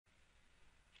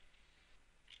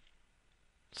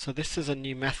So this is a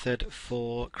new method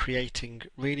for creating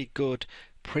really good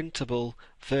printable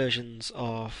versions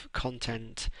of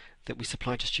content that we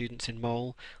supply to students in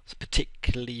Mole. It's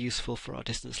particularly useful for our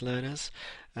distance learners.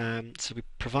 So we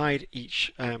provide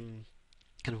each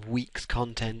kind of week's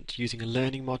content using a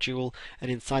learning module, and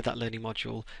inside that learning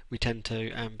module we tend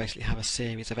to basically have a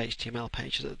series of HTML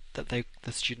pages that the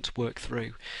students work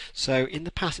through. So in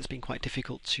the past it's been quite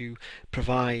difficult to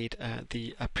provide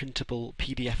a printable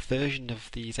PDF version of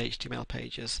these HTML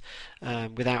pages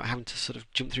without having to sort of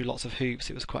jump through lots of hoops.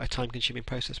 It was quite a time-consuming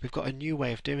process. We've got a new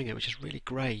way of doing it which is really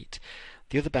great.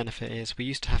 The other benefit is we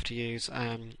used to have to use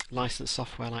licensed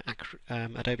software like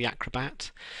Adobe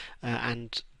Acrobat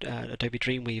and Adobe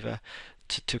Dreamweaver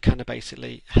to kind of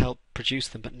basically help produce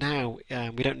them, but now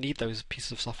we don't need those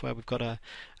pieces of software. We've got a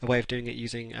way of doing it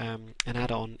using an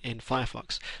add-on in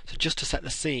Firefox. So just to set the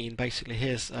scene, basically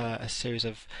here's a series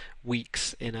of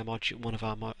weeks in a one of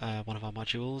our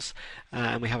modules,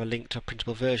 and we have a link to a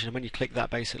printable version. And when you click that,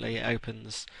 basically it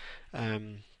opens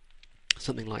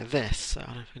something like this. So I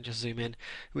don't know if I can just zoom in,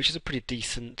 which is a pretty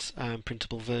decent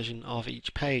printable version of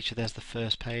each page. So there's the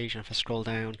first page, and if I scroll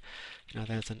down,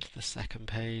 there's the second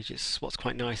page. What's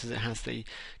quite nice is it has the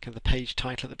kind of the page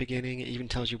title at the beginning. It even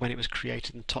tells you when it was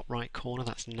created in the top right corner.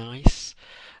 That's nice.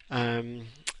 And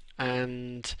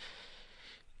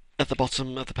at the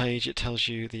bottom of the page, it tells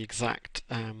you the exact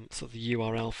sort of the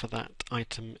URL for that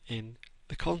item in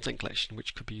the content collection,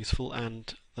 which could be useful,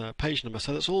 and the page number.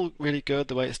 So that's all really good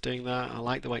the way it's doing that. I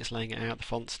like the way it's laying it out. The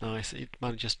font's nice. It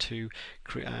manages to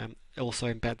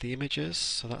also embed the images,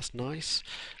 so that's nice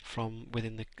from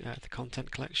within the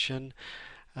content collection.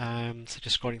 So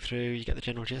just scrolling through, you get the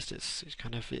general gist.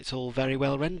 It's all very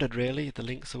well rendered, really. The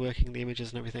links are working, the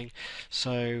images and everything.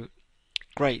 So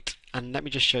great. And let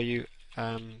me just show you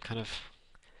kind of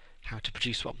how to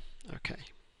produce one.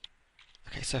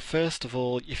 Okay, so first of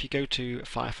all, if you go to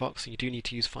Firefox, and you do need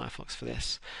to use Firefox for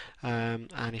this,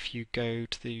 and if you go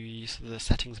to the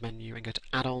settings menu and go to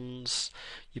add-ons,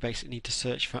 you basically need to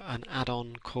search for an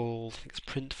add-on called, I think it's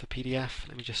Print for PDF.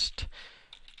 Let me just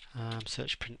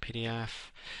search Print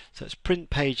PDF. So it's Print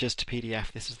Pages to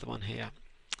PDF. This is the one here.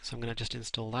 So I'm going to just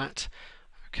install that.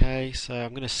 Okay, so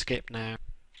I'm going to skip now.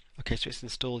 Okay, so it's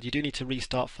installed. You do need to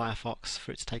restart Firefox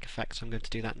for it to take effect, so I'm going to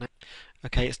do that now.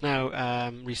 Okay, it's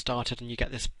now restarted, and you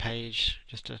get this page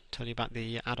just to tell you about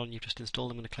the add-on you've just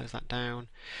installed. I'm going to close that down.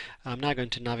 I'm now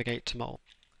going to navigate to Mole.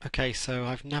 Okay, so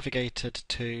I've navigated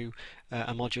to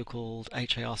a module called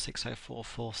HAR 604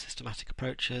 for Systematic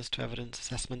Approaches to Evidence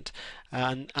Assessment,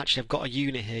 and actually I've got a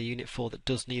unit here, Unit 4, that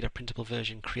does need a printable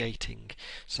version creating.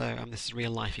 So this is a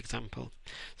real life example.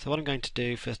 So what I'm going to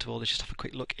do first of all is just have a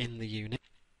quick look in the unit.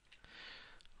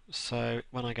 So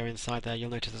when I go inside there, you'll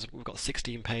notice we've got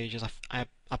 16 pages. I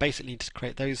basically need to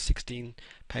create those 16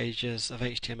 pages of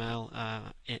HTML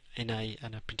in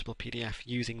a printable PDF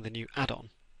using the new add-on.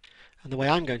 And the way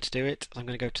I'm going to do it, I'm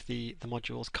going to go to the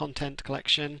module's content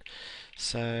collection.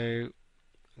 So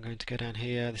I'm going to go down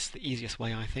here. This is the easiest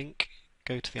way, I think.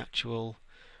 Go to the actual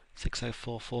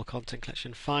 6044 content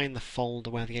collection, find the folder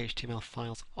where the HTML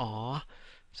files are.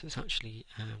 So it's actually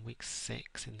week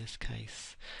 6 in this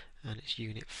case, and it's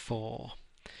Unit 4.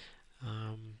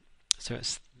 So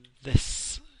it's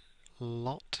this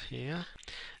lot here.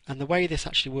 And the way this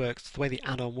actually works, the way the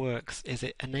add-on works, is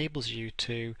it enables you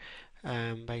to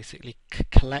basically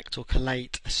collect or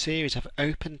collate a series of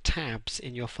open tabs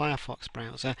in your Firefox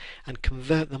browser and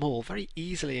convert them all very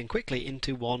easily and quickly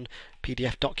into one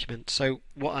PDF document. So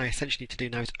what I essentially need to do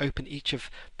now is open each of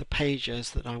the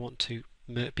pages that I want to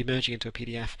be merging into a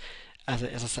PDF as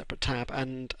a separate tab,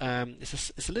 and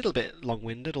it's a little bit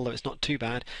long-winded, although it's not too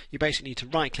bad. You basically need to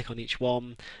right-click on each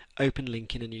one, open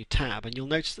link in a new tab, and you'll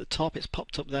notice at the top it's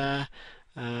popped up there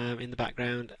in the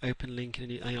background, open link in a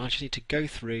new, and I just need to go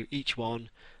through each one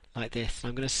like this. And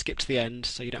I'm going to skip to the end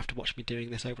so you don't have to watch me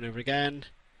doing this over and over again.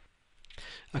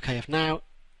 Okay, I've now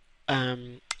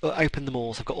opened them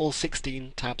all, so I've got all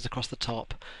 16 tabs across the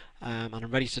top, and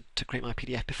I'm ready to create my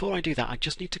PDF. Before I do that, I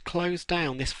just need to close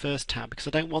down this first tab because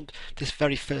I don't want this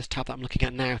very first tab that I'm looking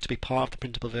at now to be part of the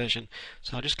printable version.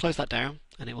 So I'll just close that down,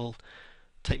 and it will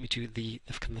take me to the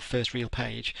first real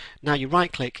page. Now you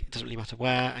right click, it doesn't really matter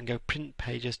where, and go Print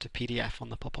Pages to PDF on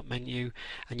the pop-up menu,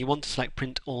 and you want to select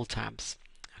Print All Tabs.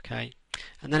 Okay,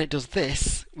 and then it does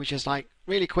this, which is like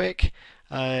really quick.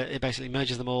 It basically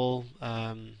merges them all.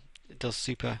 It does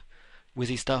super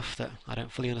whizzy stuff that I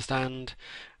don't fully understand,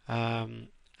 and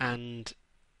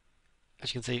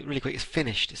as you can see, really quick, it's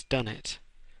finished, it's done it.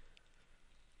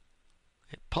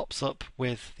 It pops up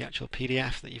with the actual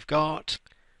PDF that you've got.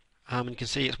 And you can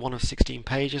see it's one of 16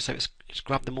 pages, so it's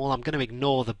grabbed them all. I'm going to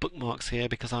ignore the bookmarks here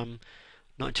because I'm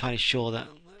not entirely sure that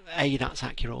A, that's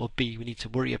accurate, or B, we need to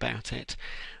worry about it.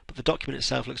 But the document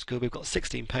itself looks good. We've got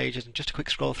 16 pages, and just a quick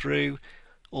scroll through,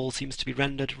 all seems to be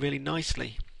rendered really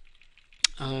nicely.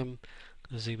 I'm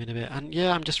going to zoom in a bit, and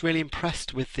yeah, I'm just really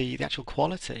impressed with the actual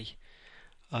quality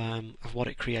of what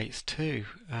it creates too.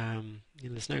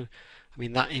 There's no, I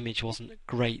mean, that image wasn't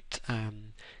great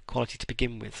quality to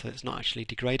begin with, so it's not actually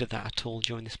degraded that at all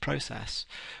during this process.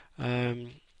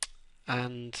 And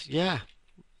yeah,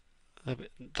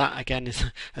 that again is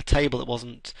a table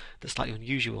that's slightly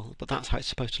unusual, but that's how it's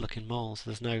supposed to look in Mole.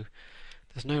 So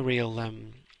there's no real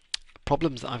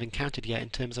problems that I've encountered yet in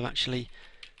terms of actually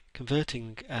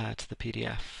converting to the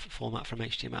PDF format from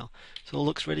HTML. So it all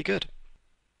looks really good.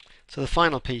 So the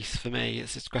final piece for me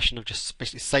is this question of just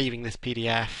basically saving this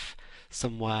PDF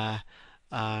somewhere.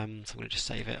 So I'm going to just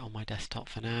save it on my desktop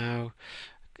for now.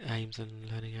 Aims and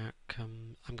learning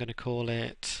outcome. I'm going to call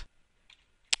it,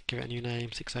 give it a new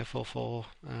name, 6044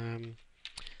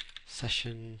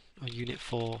 session, or Unit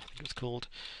 4, I think it's called.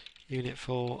 Unit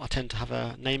 4. I tend to have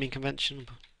a naming convention,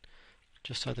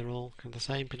 just so they're all kind of the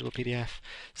same. Printable PDF.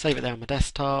 Save it there on my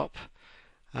desktop.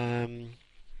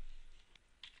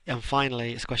 And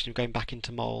finally, it's a question of going back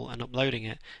into Mole and uploading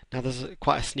it. Now there's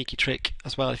quite a sneaky trick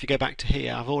as well. If you go back to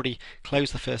here, I've already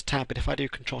closed the first tab, but if I do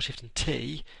Control Shift and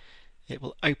T, it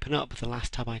will open up the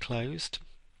last tab I closed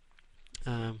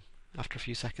after a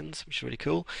few seconds, which is really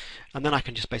cool. And then I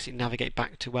can just basically navigate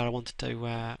back to where I wanted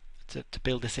to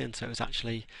build this in. So it was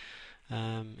actually,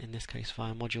 in this case,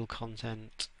 via module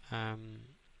content,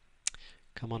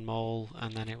 come on Mole,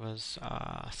 and then it was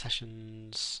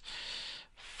sessions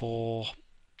 4.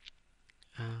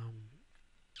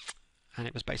 And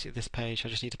it was basically this page. I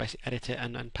just need to basically edit it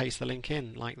and paste the link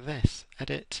in like this.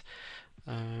 Edit.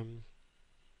 I'm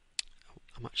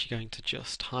actually going to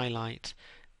just highlight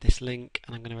this link,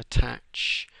 and I'm going to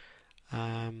attach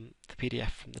the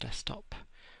PDF from the desktop.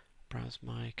 Browse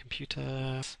my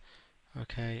computer.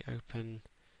 Okay, open.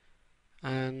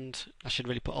 And I should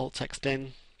really put alt text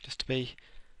in just to be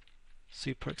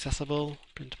super accessible.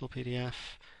 Printable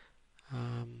PDF.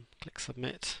 Click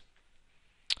submit.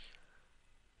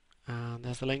 And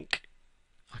there's the link.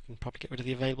 I can probably get rid of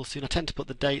the available soon. I tend to put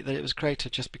the date that it was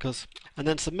created just because, and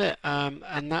then submit.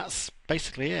 And that's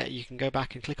basically it. You can go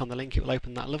back and click on the link. It will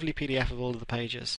open that lovely PDF of all of the pages.